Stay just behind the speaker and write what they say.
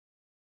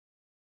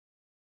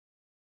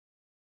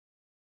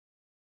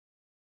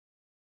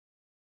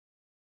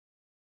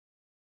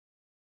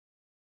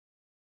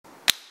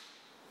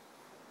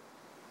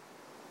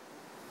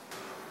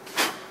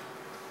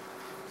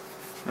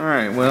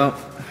Alright, well,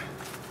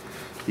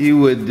 you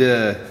would,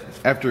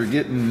 after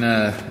getting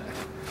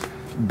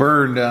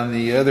burned on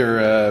the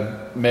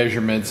other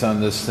measurements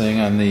on this thing,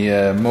 on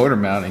the motor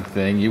mounting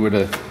thing, you would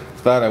have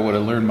thought I would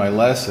have learned my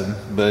lesson,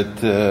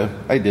 but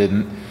I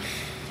didn't.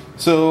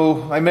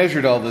 So I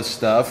measured all this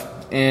stuff,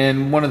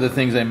 and one of the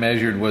things I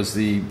measured was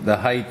the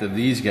height of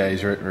these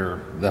guys,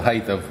 or the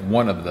height of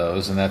one of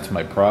those, and that's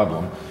my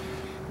problem.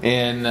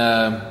 And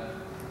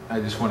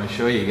I just want to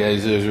show you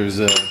guys there's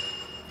a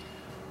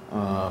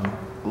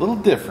little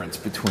difference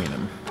between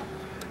them.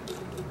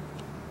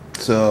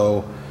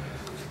 So,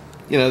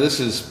 you know, this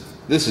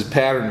is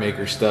pattern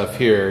maker stuff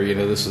here. You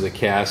know, this is a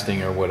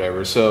casting or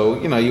whatever. So,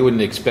 you know, you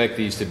wouldn't expect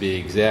these to be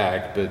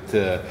exact,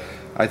 but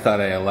I thought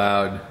I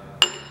allowed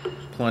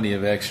plenty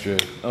of extra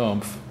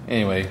oomph.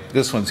 Anyway,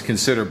 this one's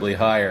considerably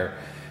higher.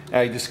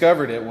 I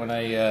discovered it when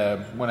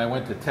I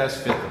went to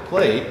test fit the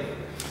plate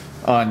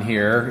on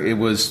here. It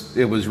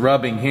was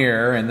rubbing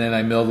here, and then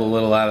I milled a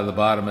little out of the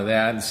bottom of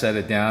that and set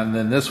it down, and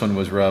then this one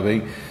was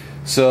rubbing.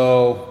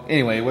 So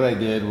anyway, what I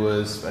did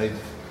was I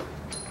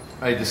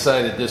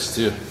decided just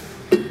to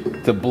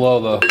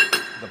blow the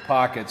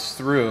pockets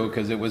through,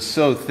 because it was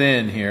so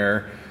thin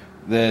here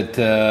that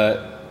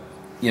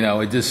you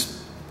know, it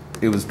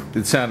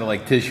sounded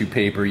like tissue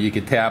paper. You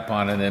could tap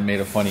on it and it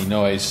made a funny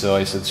noise, so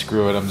I said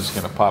screw it, I'm just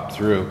gonna pop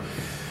through.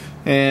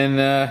 And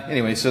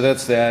anyway, so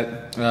that's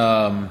that.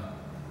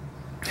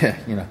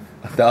 You know,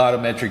 the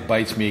Autometric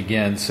bites me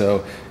again.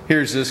 So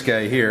here's this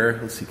guy here.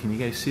 Let's see, can you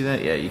guys see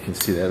that? Yeah, you can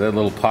see that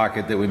little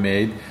pocket that we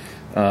made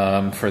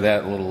for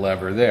that little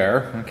lever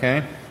there.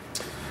 Okay,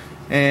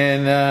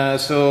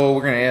 and so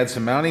we're going to add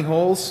some mounting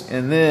holes,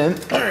 and then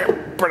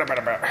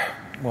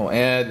we'll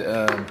add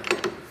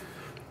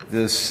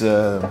this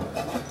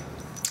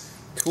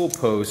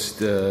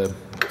Toolpost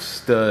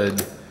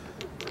stud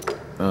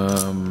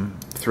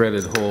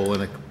threaded hole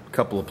in a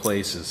couple of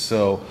places.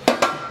 So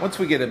once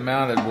we get it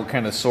mounted, we'll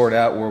kind of sort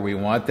out where we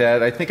want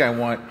that. I think I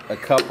want a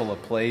couple of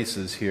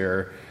places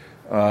here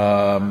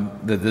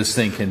that this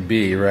thing can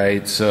be,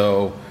 right?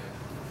 So,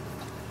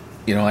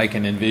 you know, I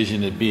can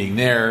envision it being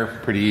there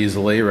pretty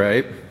easily,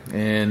 right?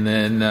 And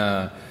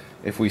then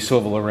if we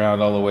swivel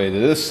around all the way to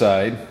this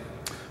side,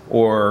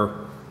 or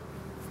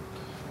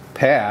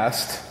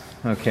past,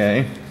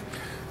 okay,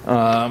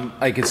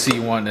 I could see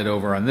wanting it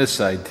over on this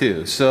side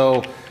too.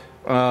 So,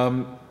 you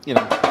know,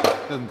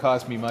 it doesn't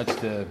cost me much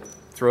to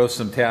throw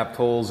some tapped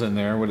holes in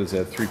there. What is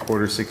that,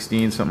 3/4,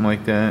 16, something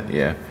like that?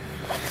 Yeah.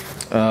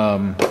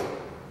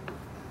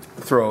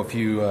 Throw a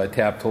few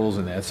tapped holes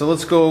in that. So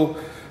let's go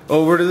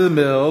over to the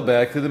mill,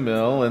 back to the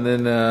mill, and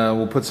then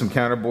we'll put some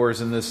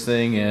counterbores in this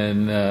thing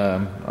and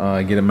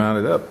get it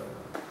mounted up.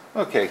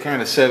 Okay,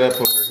 kind of set up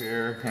over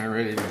here, kind of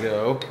ready to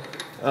go.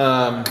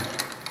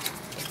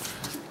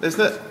 There's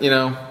not, you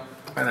know,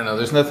 I don't know,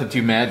 there's nothing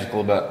too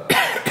magical about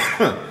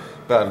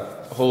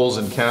about holes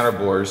and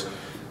counterbores.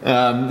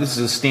 This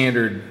is a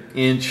standard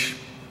inch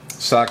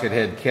socket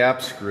head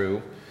cap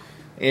screw,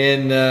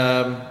 and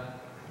I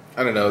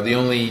don't know, the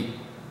only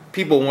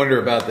people wonder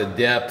about the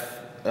depth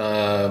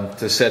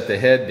to set the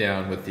head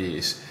down with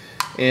these,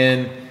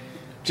 and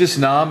just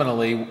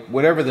nominally,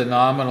 whatever the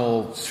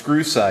nominal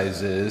screw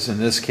size is, in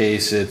this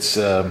case it's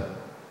a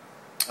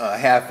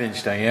 1/2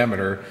 inch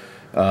diameter.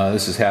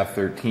 This is 1/2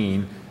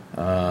 13.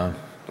 What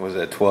was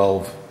that,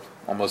 12,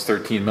 almost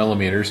 13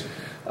 millimeters.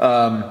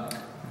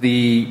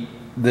 The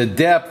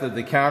depth of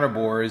the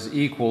counterbore is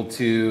equal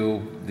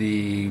to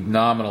the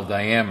nominal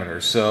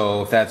diameter.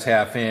 So if that's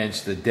 1/2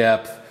 inch, the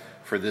depth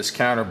for this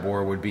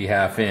counterbore would be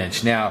 1/2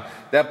 inch. Now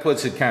that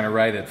puts it kind of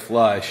right at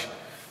flush,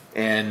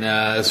 and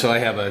so I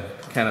have a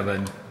kind of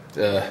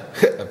a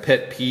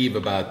pet peeve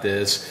about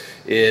this.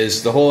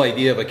 Is the whole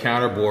idea of a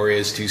counterbore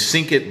is to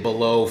sink it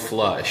below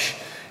flush,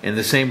 and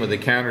the same with the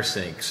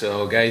countersink.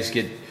 So guys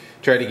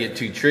try to get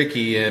too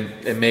tricky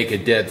and make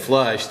it dead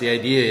flush. The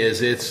idea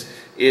is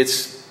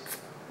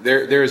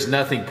there is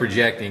nothing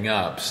projecting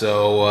up.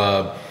 So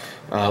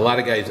a lot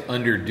of guys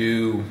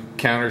underdo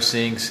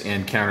countersinks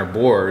and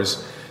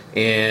counterbores,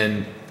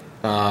 and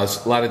a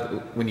lot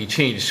of, when you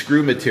change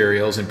screw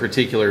materials, in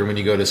particular when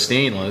you go to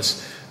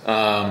stainless,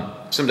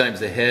 sometimes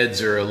the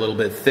heads are a little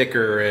bit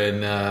thicker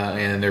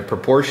and they're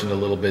proportioned a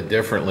little bit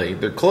differently.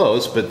 They're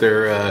close, but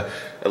they're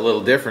a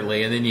little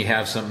differently, and then you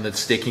have something that's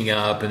sticking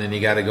up, and then you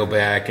got to go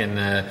back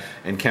and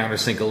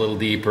countersink a little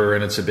deeper,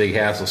 and it's a big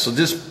hassle. So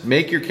just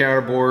make your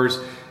counterbores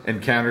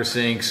and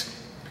countersinks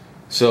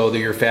so that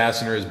your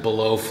fastener is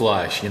below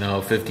flush, you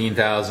know,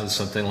 15,000,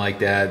 something like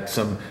that,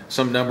 some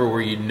number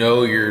where you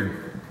know you're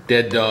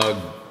dead dog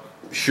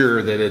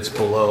sure that it's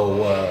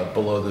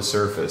below the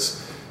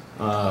surface.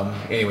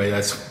 Anyway,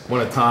 that's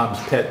one of Tom's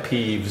pet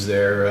peeves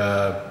there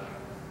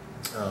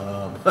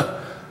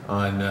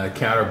on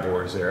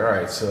counterbores there. All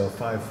right, so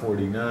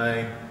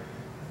 549.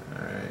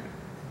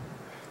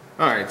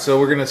 All right, so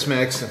we're gonna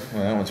smack some.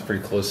 Well, that one's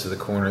pretty close to the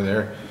corner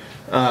there.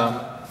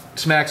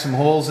 Smack some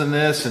holes in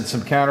this and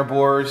some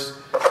counterbores,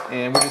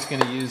 and we're just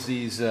going to use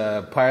these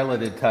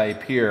piloted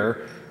type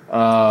here.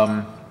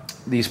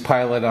 These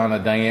pilot on a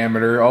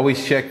diameter.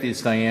 Always check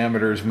these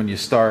diameters when you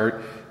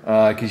start.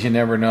 because you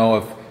never know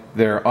if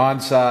they're on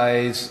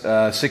size,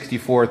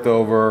 64th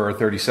over or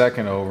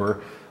 32nd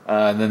over,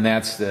 and then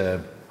that's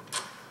the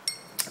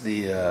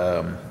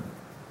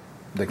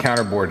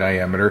counterbore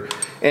diameter.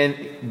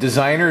 And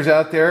designers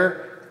out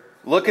there,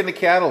 look in the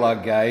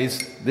catalog,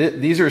 guys.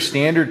 These are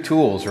standard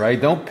tools, right?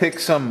 Don't pick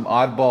some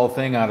oddball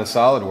thing out of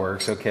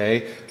SolidWorks,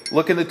 okay?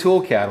 Look in the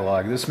tool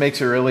catalog. This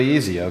makes it really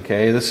easy,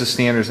 okay? This is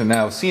standards. And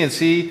now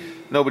CNC,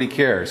 nobody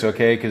cares,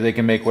 okay? Because they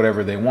can make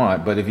whatever they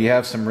want. But if you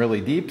have some really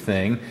deep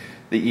thing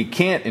that you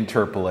can't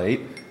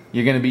interpolate,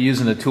 you're going to be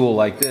using a tool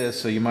like this,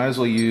 so you might as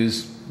well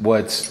use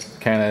what's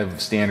kind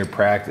of standard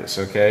practice,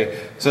 okay?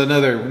 So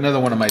another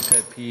one of my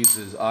pet peeves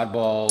is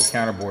oddball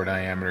counterbore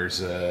diameters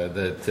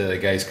that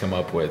guys come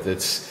up with.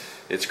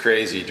 It's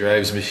crazy. It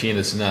drives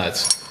machinists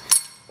nuts.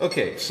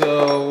 Okay,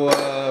 so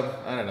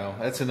I don't know.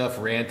 That's enough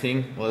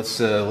ranting. Let's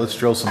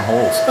drill some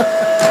holes.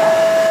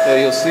 So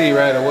you'll see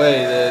right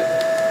away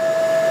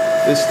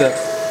that this stuff,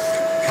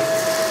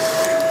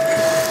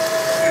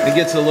 it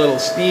gets a little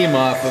steam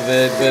off of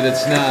it, but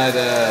it's not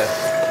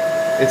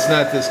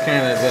this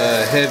kind of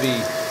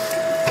heavy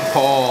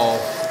pall.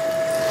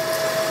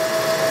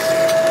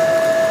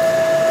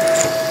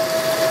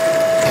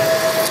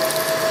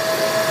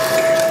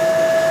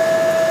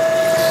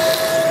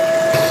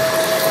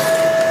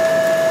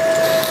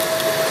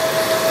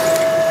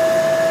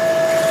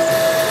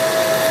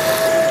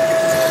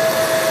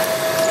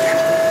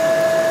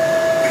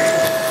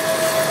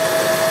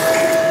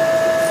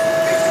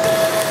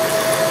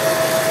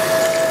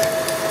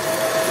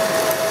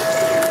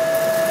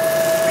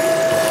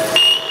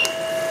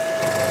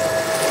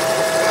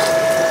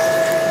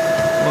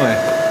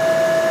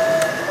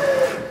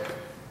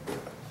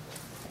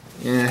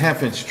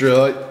 Half-inch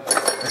drill.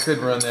 I could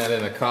run that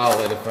in a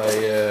collet if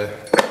I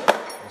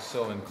was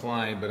so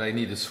inclined, but I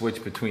need to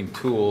switch between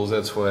tools.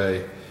 That's why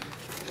it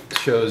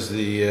shows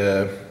the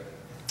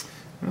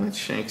well, that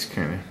shank's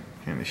kind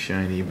of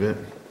shiny, but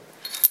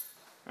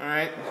all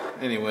right.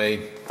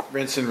 Anyway,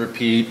 rinse and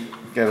repeat.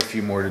 Got a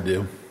few more to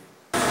do.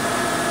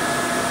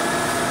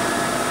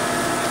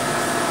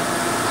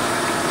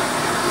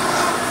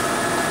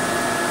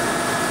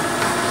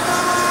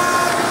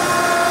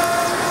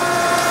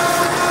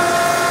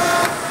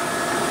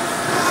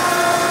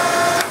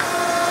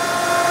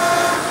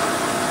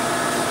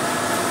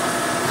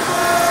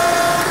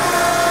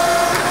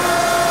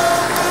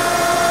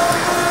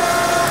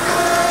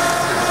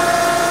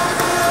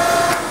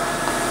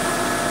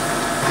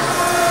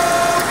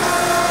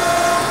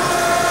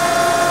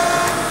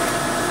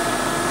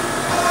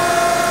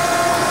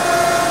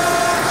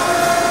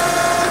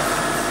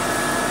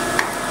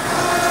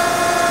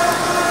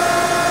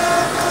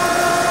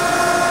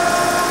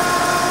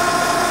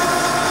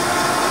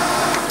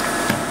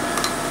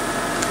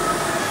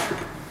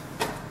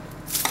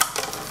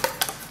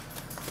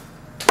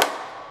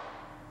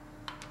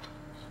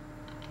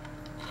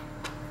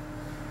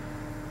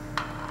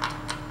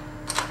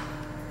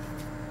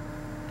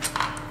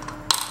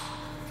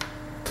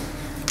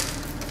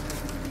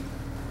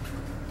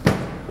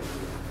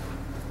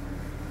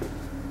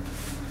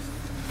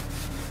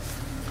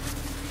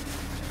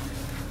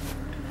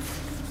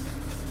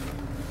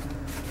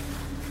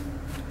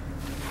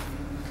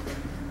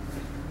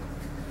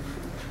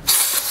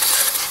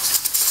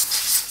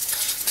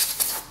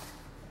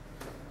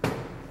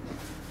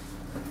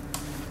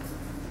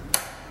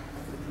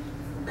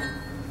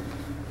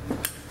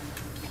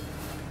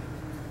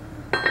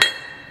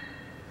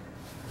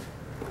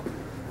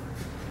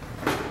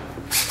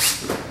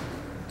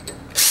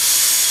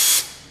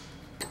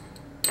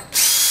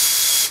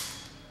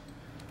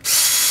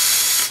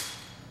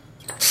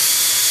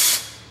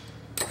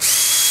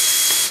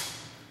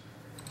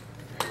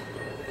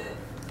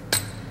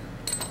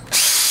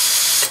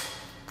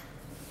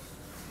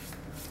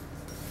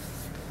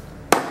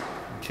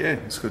 Okay,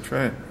 let's go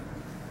try it.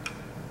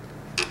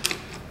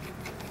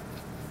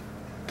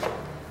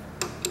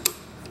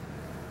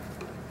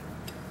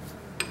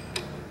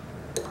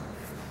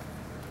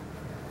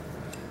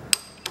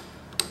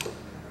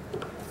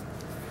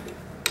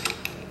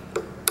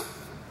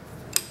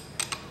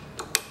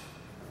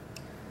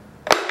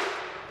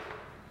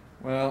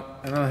 Well,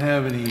 I don't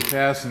have any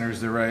fasteners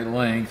the right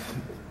length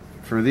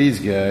for these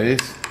guys,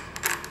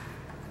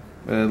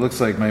 but it looks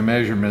like my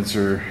measurements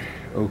are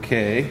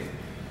okay.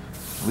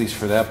 At least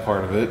for that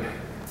part of it.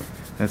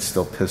 That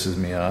still pisses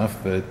me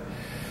off, but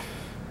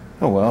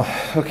oh well.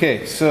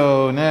 Okay,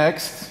 so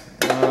next,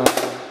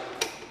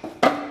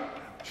 I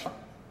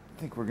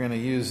think we're going to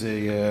use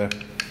a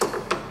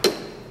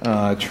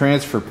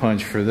transfer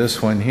punch for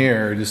this one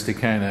here, just to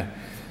kind of,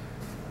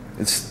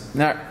 it's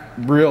not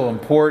real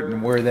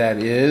important where that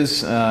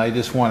is. I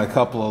just want a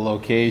couple of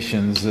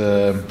locations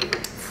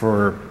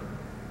for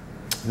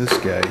this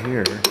guy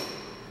here.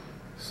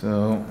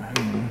 So,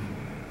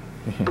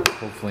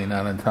 hopefully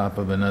not on top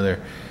of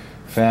another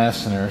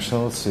fastener.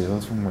 So let's see,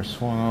 let's when we're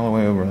swung all the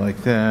way over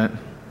like that.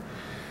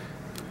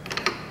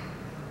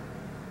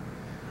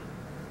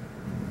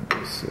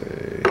 Let's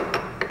say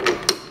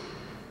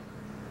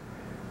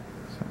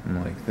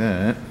something like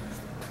that.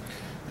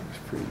 Looks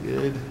pretty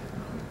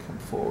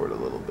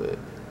little bit.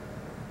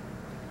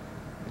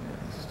 Yeah,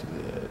 let's do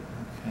that.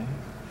 Okay.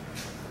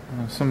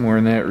 Well, somewhere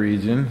in that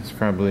region is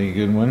probably a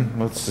good one.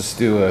 Let's just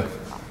do a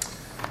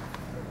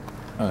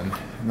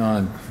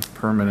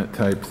non-permanent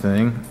type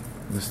thing,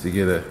 just to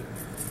get a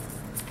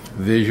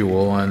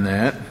visual on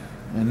that.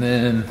 And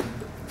then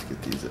let's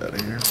get these out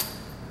of here.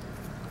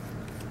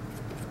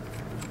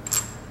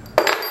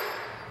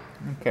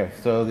 Okay,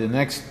 so the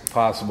next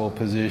possible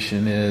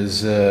position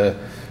is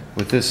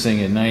with this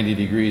thing at 90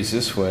 degrees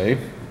this way.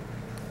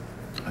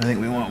 I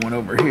think we want one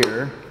over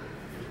here,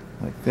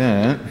 like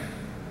that.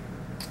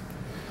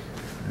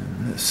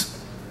 And this.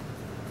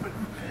 So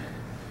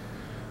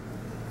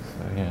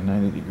yeah,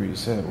 90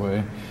 degrees that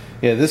way.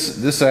 Yeah,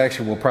 this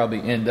actually will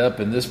probably end up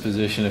in this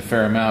position a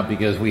fair amount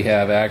because we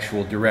have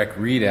actual direct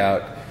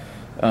readout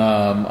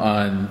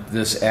on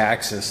this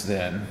axis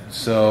then.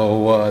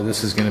 So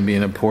this is going to be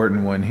an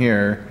important one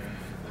here.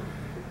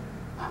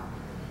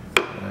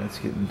 It's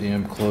getting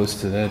damn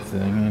close to that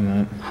thing, isn't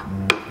it?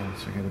 Okay,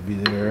 so I gotta be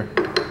there.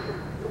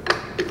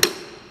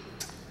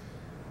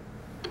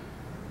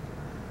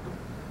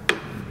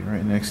 Be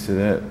right next to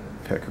that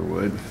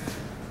peckerwood.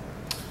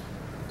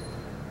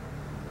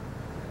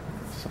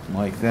 Something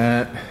like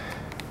that.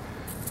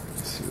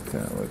 Let's see what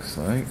that looks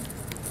like.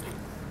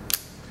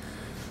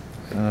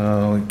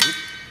 So,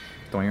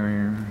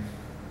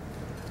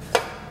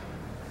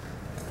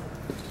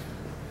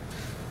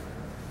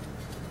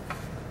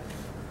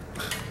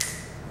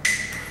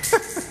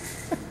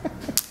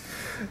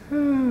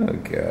 oh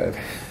God.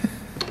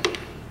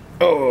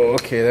 Oh,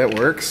 okay, that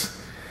works.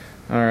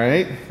 All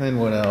right, then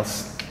what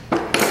else?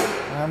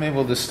 Maybe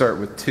we'll just start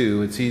with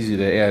 2. It's easy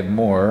to add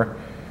more.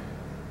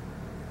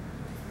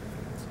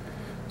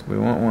 Do we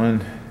want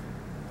one?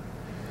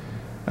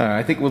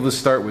 I think we'll just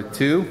start with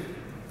 2.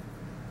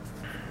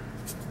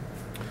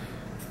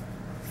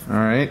 All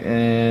right,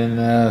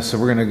 and so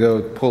we're gonna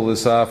go pull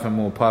this off and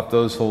we'll pop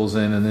those holes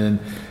in, and then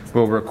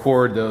we'll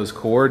record those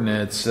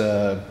coordinates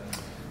on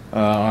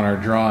our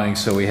drawing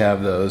so we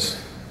have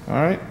those. All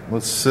right,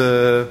 let's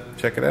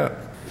check it out.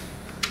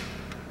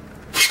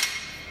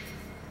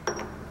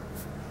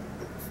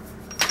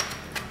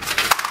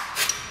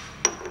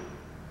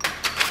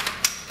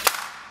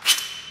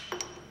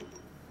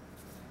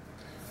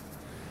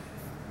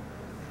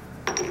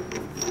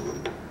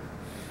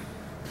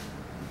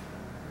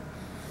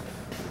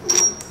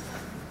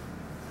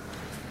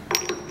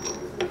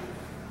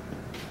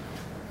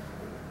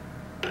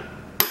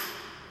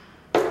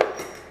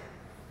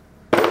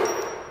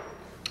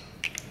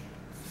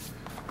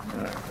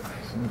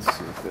 Let's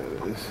see what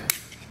that is.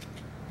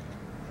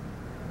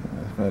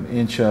 That's about an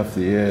inch off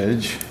the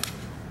edge.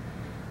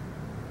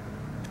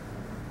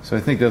 So I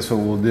think that's what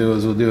we'll do,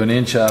 is we'll do an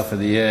inch off of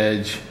the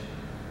edge,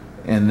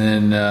 and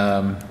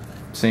then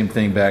same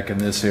thing back in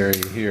this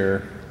area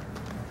here.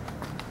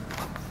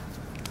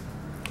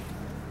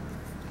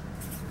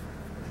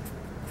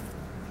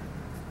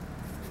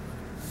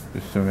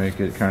 Just to make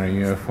it kind of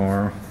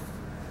uniform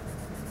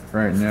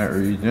right in that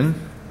region.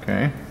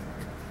 Okay.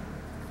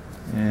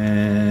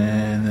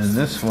 And then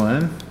this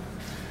one,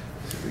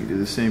 so we do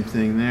the same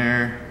thing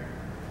there.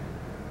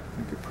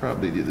 We could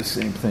probably do the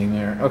same thing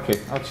there. Okay,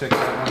 I'll check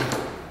that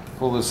one.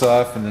 Pull this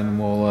off, and then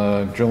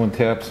we'll drill and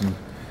tap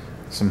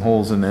some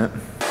holes in that.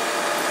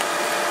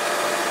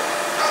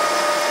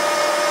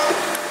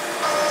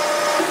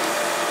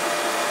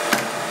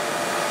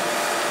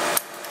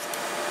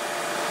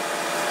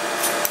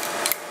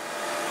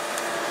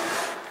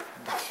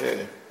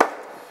 Okay.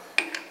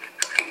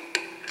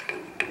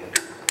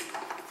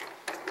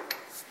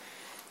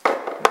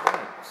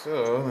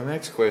 So the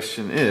next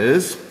question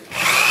is,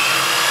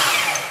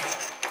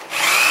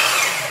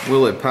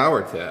 will it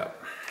power tap?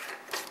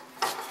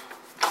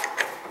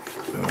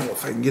 I don't know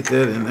if I can get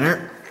that in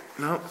there.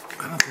 Nope,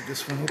 I don't think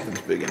this one opens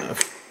big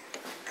enough.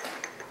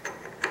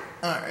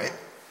 Alright,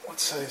 what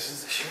size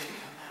is the shade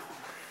on that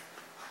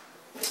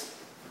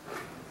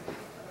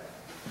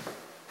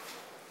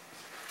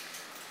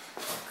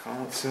one?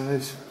 Collet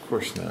size? Of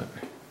course not.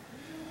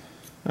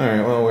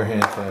 Alright, well, we're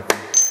hand tapping.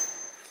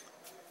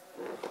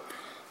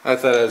 I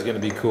thought I was going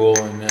to be cool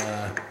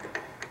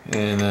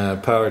and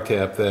power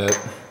tap that,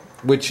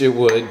 which it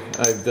would.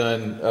 I've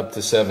done up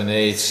to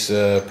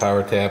 7/8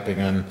 power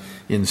tapping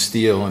in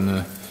steel in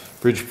the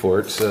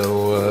Bridgeport.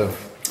 So,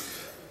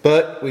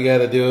 but we got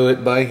to do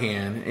it by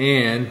hand.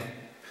 And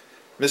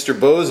Mr.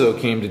 Bozo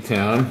came to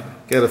town.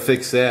 Got to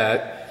fix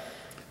that.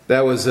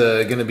 That was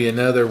going to be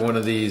another one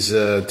of these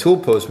tool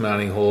post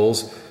mounting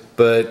holes,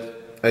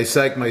 but I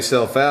psyched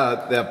myself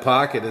out. That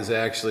pocket is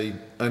actually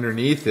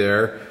underneath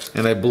there,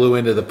 and I blew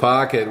into the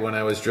pocket when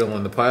I was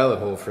drilling the pilot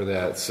hole for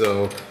that.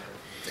 So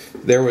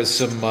there was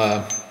some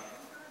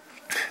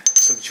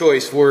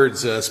choice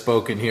words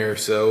spoken here.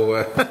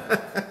 So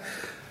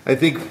I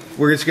think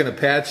we're just going to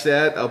patch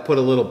that. I'll put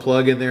a little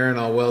plug in there and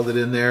I'll weld it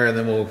in there, and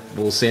then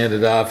we'll sand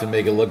it off and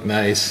make it look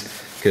nice,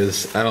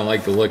 because I don't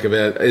like the look of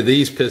it.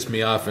 These pissed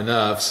me off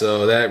enough,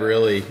 so that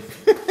really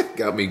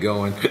got me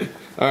going.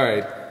 All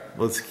right,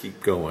 let's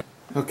keep going.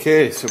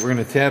 Okay, so we're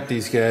going to tap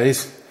these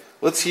guys.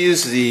 let's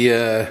use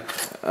the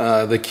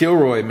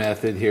Kilroy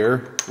method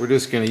here. We're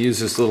just going to use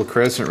this little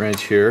crescent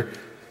wrench here.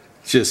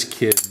 Just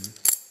kidding.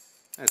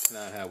 That's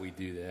not how we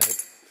do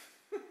that.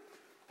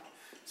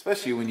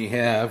 Especially when you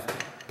have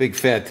big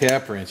fat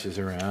tap wrenches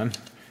around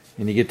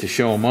and you get to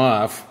show them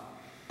off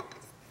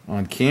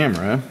on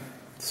camera.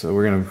 So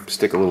we're going to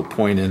stick a little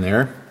point in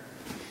there.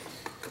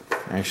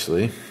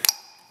 Actually,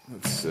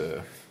 let's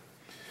do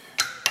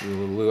a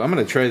little lube. I'm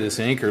going to try this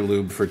anchor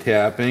lube for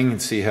tapping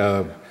and see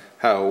how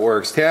it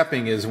works.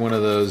 Tapping is one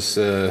of those,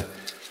 I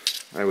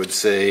would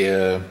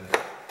say,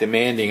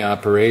 demanding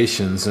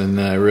operations, and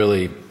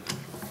really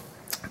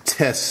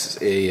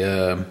tests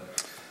a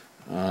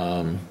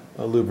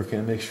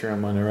lubricant. Make sure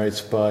I'm on the right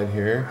spot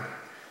here.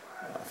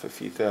 Off a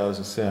few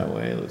thousandths that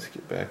way. Let's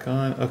get back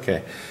on.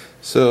 Okay,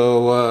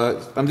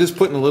 so I'm just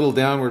putting a little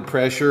downward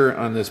pressure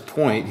on this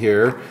point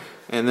here,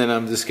 and then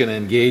I'm just going to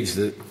engage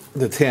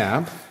the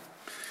tap.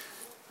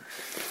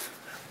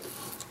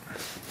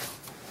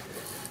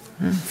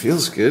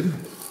 Feels good.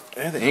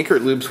 Yeah, the anchor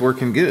lube's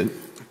working good.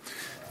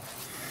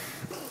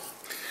 I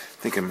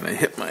think I'm going to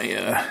hit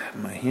my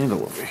my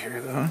handle over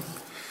here though.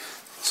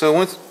 So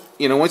once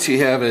you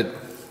have it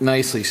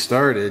nicely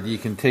started, you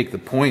can take the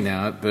point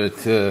out, but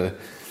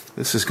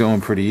this is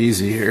going pretty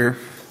easy here.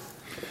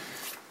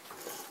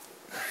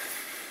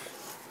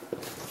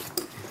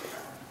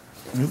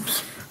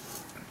 Oops.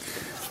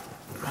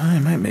 I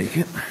might make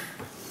it.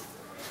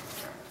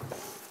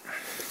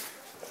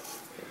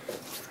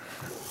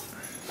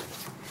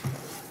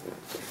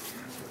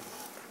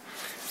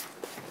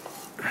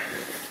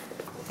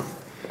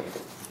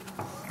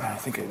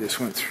 I think I just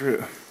went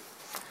through.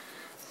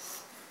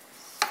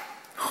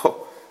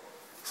 Oh,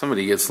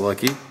 somebody gets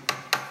lucky.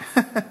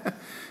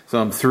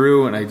 So I'm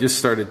through, and I just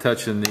started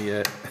touching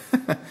the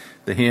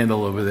the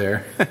handle over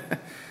there.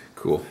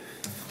 Cool.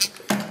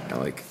 I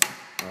like.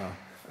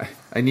 Wow.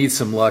 I need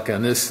some luck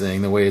on this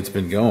thing, the way it's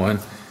been going.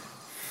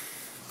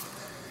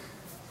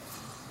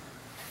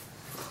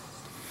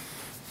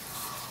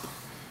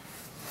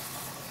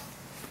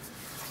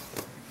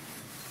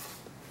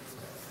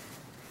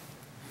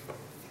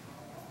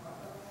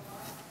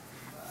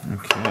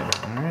 Okay,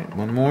 all right,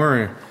 one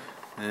more,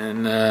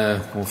 and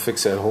we'll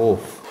fix that hole.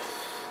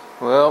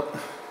 Well,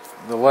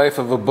 the life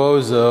of a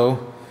bozo,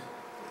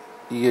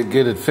 you get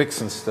good at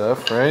fixing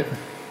stuff, right?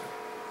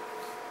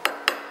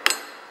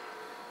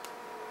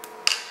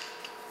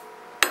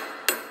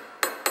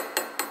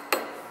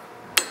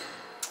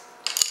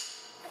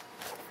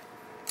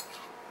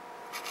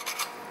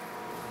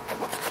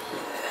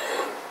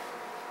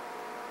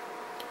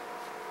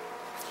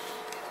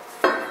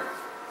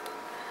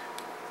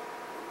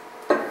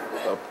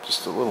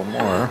 Just a little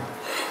more.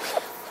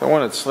 I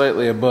want it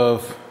slightly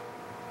above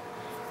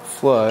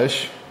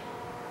flush.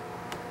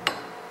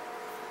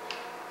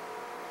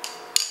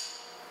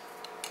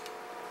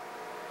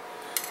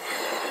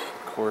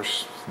 Of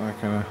course, it's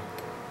not gonna.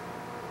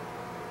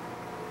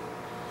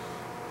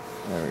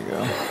 There we go.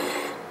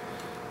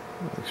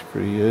 Looks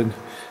pretty good.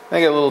 I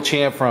got a little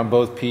chamfer on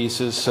both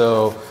pieces,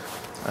 so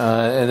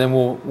and then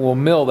we'll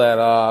mill that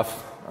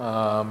off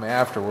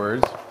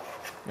afterwards,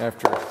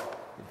 after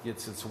it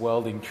gets its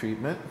welding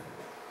treatment.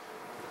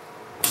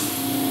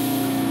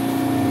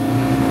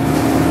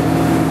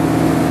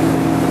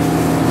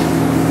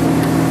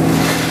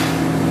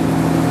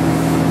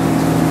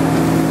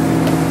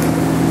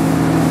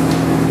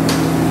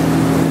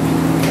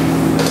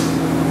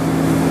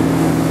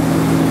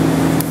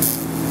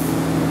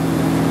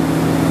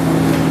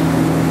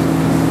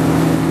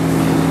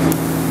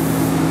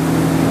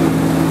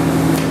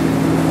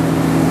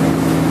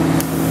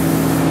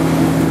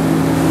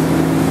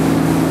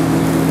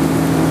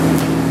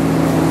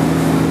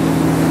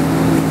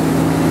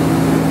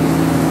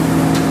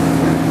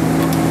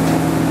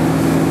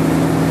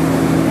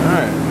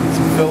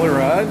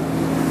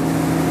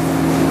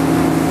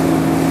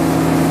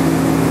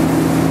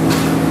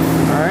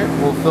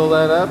 Fill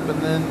that up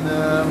and then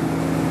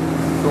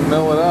go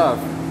mill it off.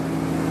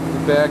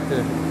 Get back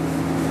to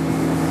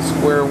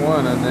square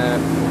one on that.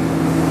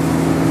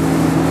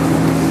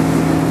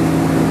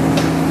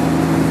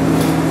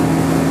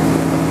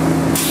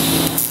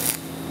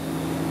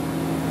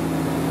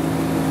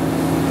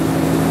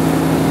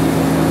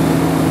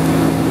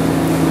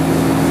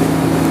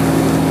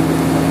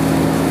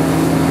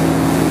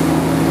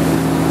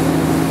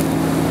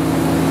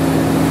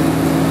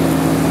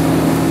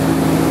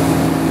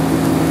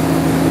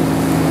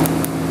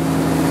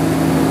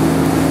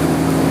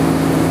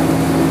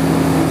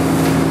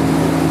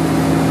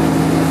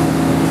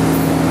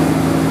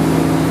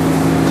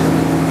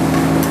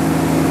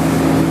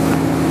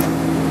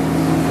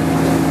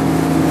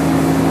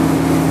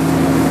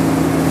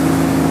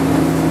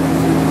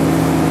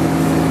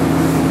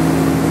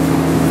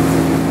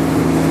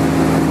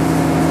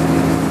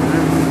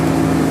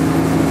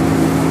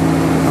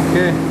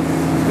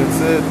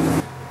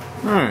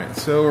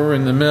 So we're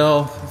in the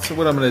mill. So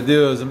what I'm going to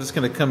do is I'm just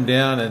going to come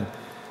down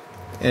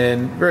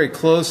and very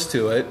close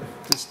to it,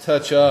 just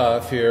touch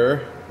off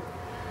here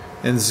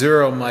and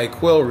zero my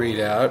quill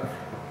readout.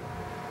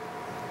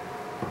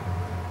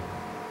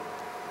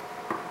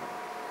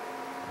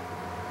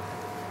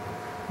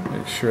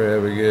 Make sure I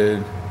have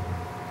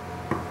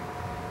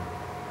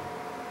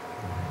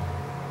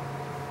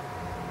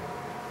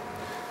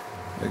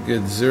a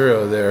good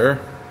zero there.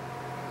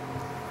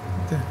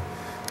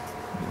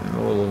 A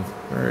little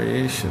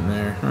variation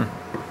there, huh?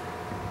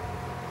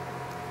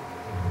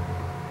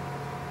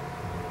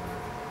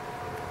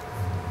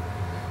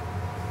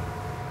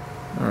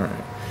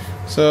 Alright,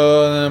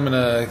 so then I'm going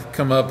to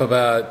come up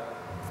about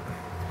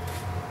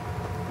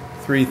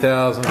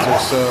 0.003 or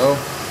so.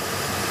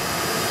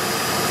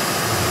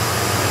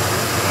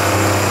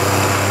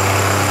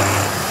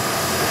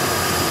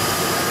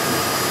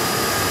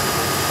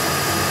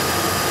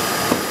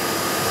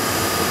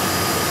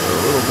 A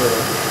little bit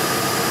of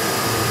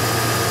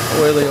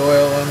oily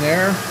oil in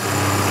there.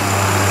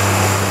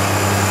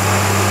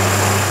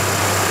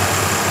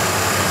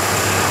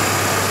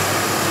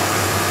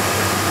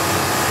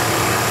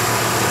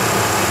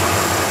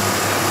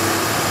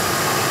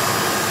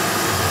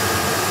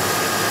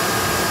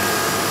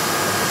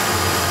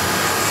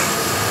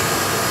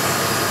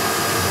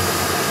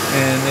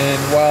 And then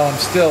while I'm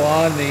still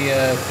on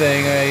the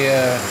thing,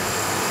 I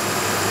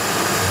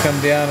come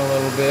down a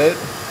little bit.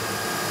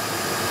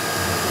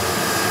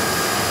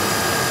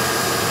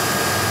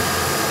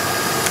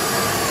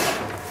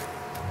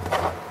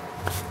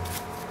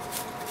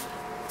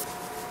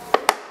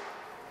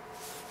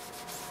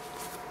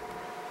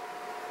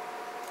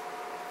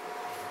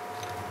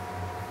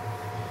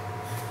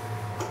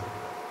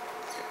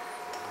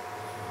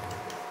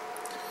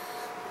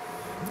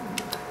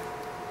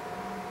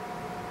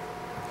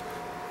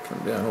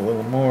 Come down a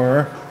little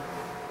more.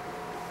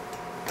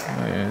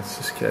 Oh yeah, it's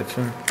just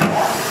catching.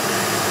 Alright.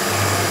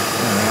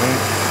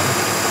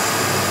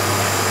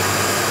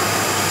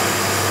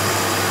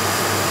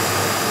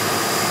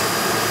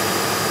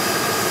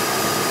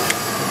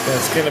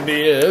 That's gonna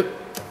be it.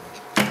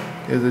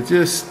 Because it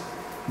just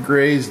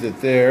grazed it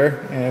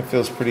there, and it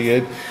feels pretty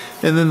good.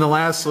 And then the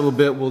last little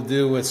bit we'll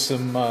do with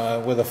some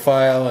with a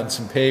file and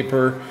some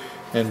paper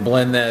and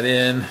blend that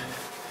in.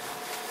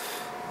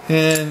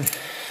 And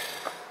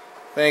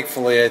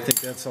thankfully, I think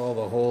that's all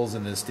the holes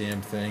in this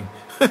damn thing.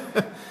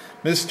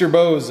 Mr.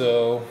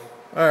 Bozo.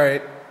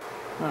 Alright.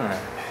 Alright.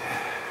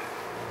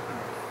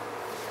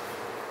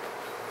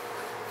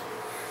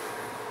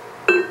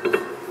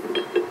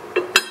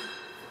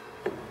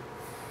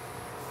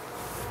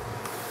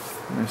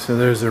 So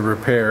there's a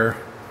repair.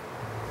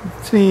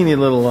 Teeny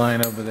little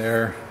line over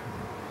there.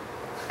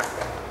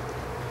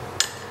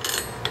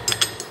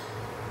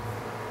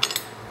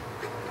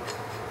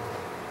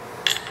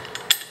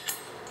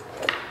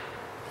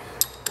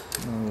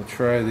 We'll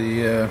try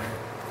the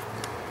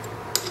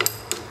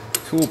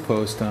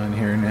Toolpost on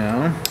here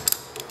now.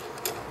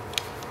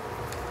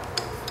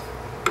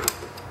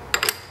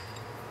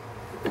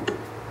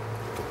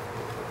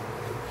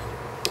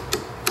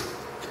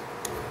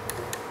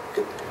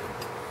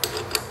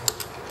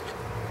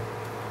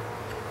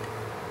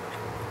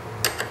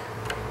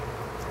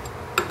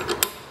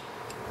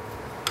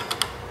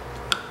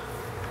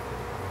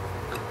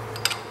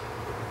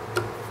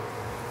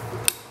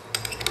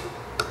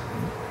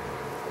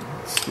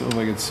 Feels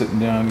like it's sitting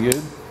down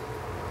good.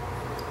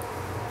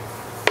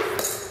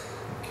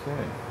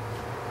 Okay.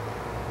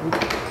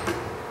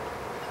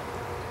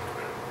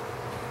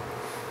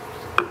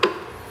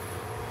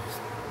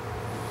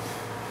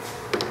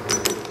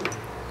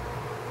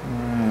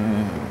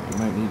 I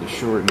might need to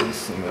shorten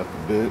this thing up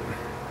a bit.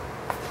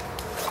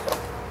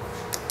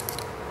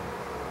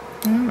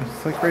 Yeah,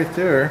 it's like right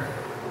there.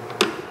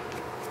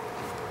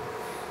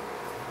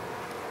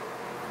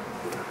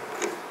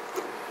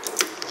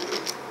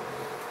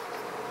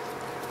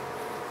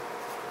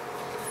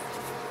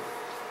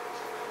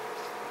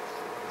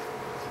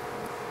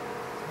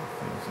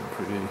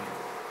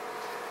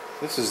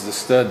 This is the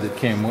stud that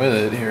came with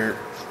it here.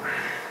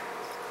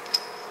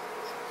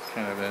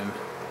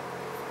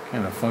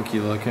 Kind of funky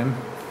looking.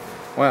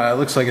 Wow, it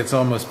looks like it's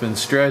almost been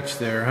stretched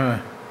there, huh?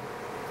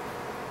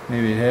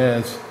 Maybe it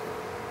has.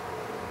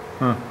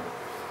 Huh.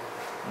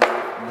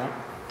 Well,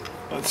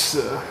 let's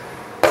put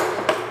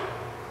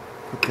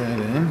that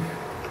in.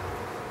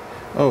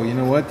 Oh, you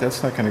know what?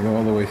 That's not going to go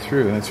all the way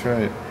through. That's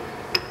right.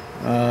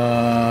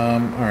 All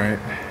right.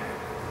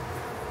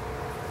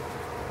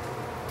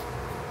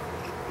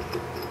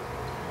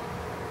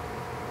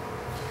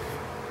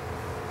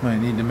 Might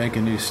need to make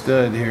a new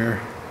stud here,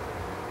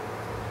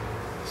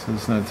 so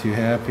it's not too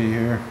happy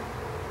here.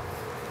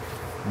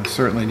 I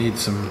certainly need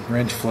some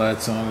wrench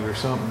flats on it or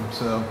something.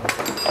 So,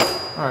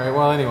 all right.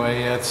 Well,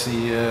 anyway, that's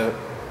the.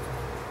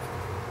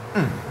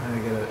 I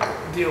gotta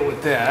deal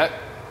with that.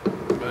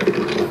 But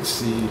let's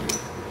see.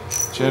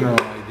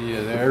 General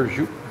idea there.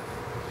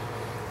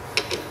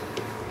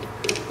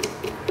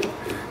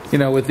 You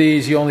know, with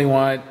these, you only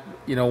want,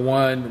 you know,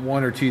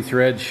 one or two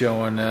threads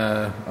showing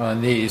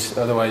on these.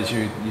 Otherwise,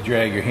 you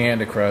drag your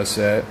hand across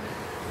that.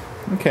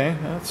 Okay,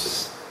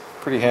 that's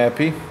pretty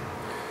happy.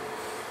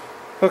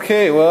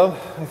 Okay, well,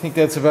 I think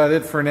that's about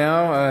it for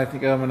now. I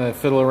think I'm going to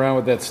fiddle around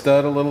with that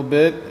stud a little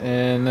bit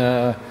and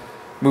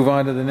move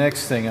on to the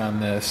next thing on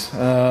this.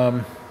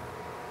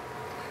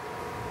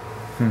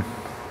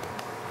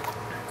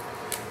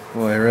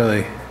 Boy, I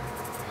really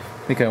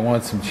think I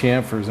want some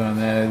chamfers on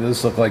that.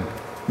 Those look like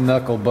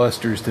knuckle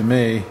busters to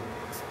me.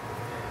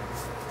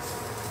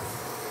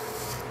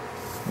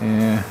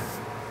 Yeah.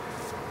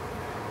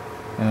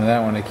 Now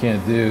that one I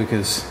can't do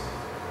because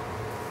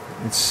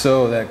it's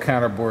so, that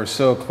counterbore is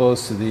so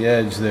close to the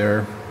edge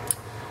there.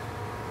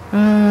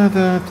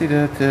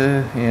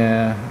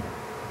 Yeah.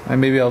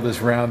 Maybe I'll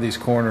just round these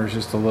corners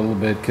just a little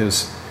bit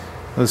because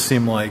those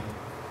seem like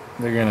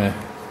they're gonna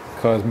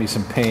cause me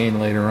some pain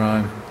later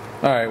on.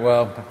 Alright,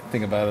 well,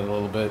 think about it a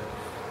little bit.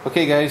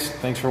 Okay guys,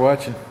 thanks for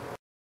watching.